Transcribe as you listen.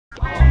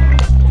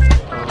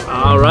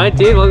Alright,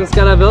 dude, welcome to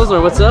Skydive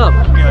Elsinore. What's up?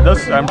 Yeah,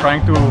 just I'm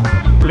trying to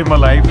live my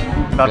life.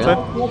 That's it.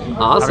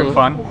 Awesome. Having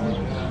fun.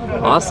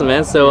 Awesome,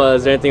 man. So,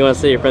 is there anything you want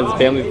to say to your friends and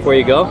family before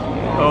you go?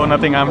 Oh,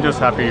 nothing. I'm just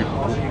happy.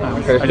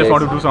 Perfect. I just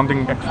want to do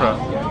something extra.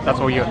 That's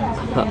all here.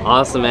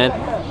 Awesome, man.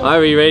 Alright,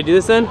 are you ready to do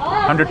this then?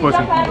 100%.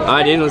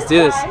 Alright, dude, let's do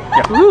this.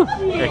 Yeah. Woo.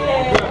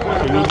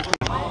 Okay.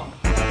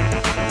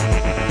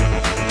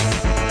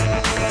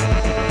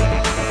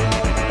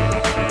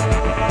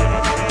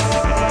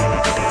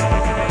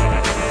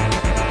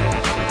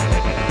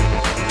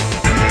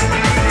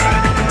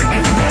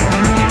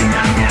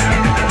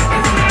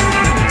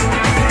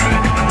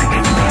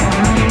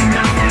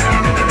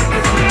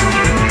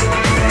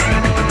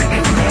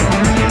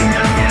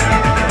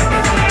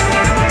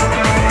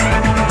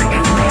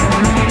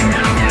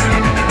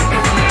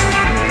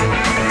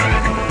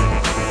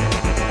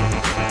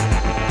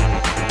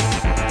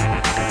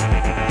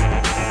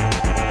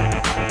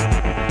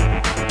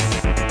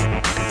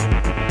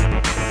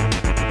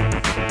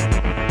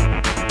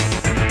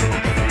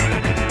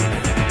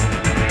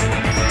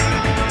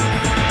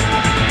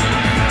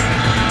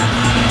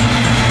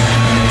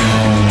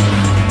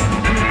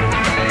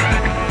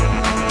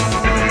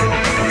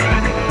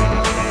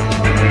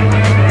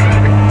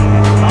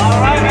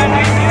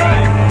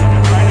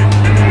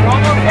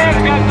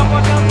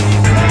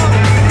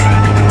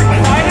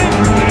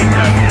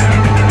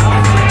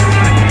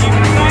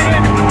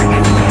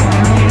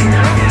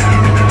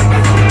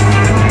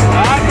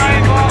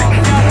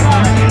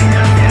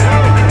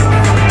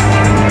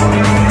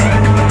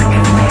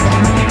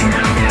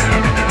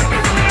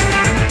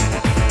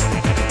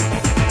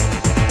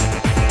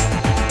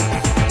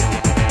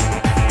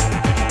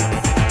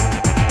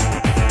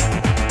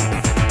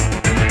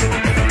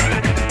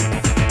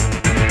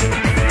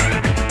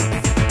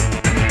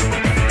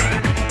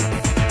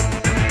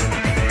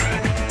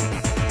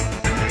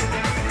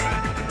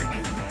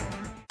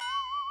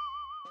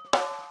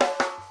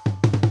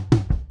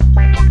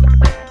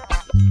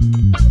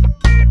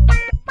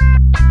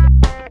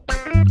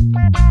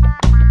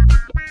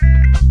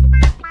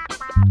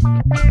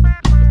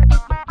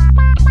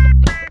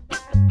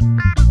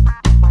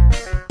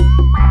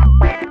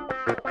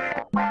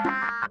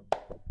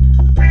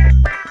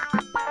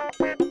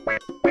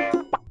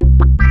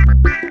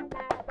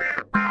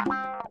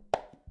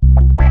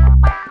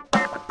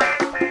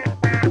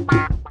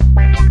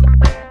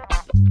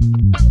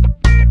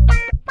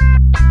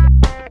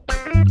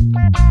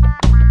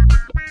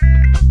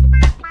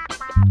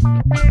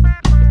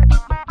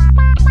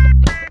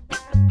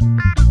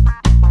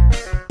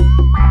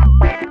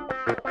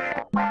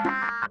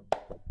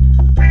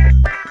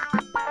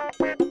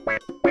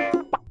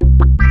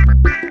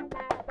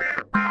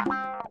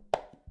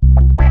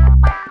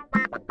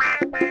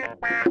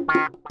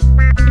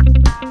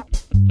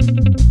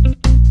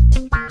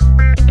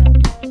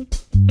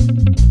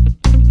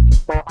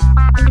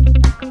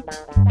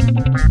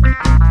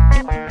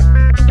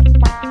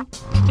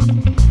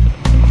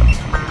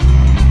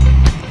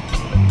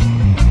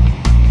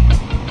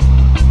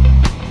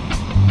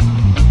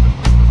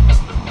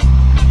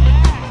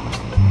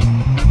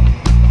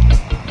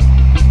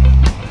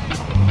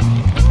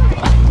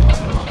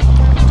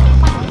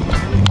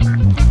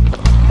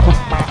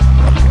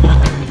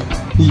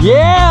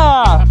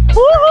 Yeah!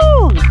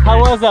 Woohoo! How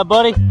was that,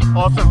 buddy?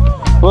 Awesome.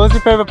 What was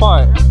your favorite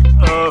part?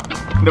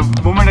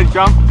 The moment I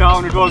jumped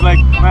down, it was like,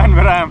 man,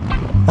 where I am.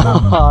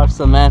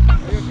 Awesome, man.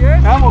 Are you okay?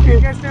 I'm okay.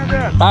 You can stand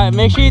there. Alright,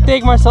 make sure you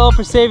thank Marcelo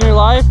for saving your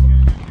life.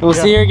 And we'll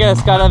see you again at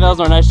Skydive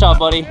Elsinore. Nice job,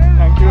 buddy.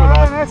 Thank you.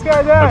 Nice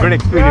guy there. A good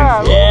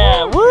experience.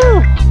 Yeah, woo!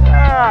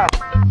 Yeah.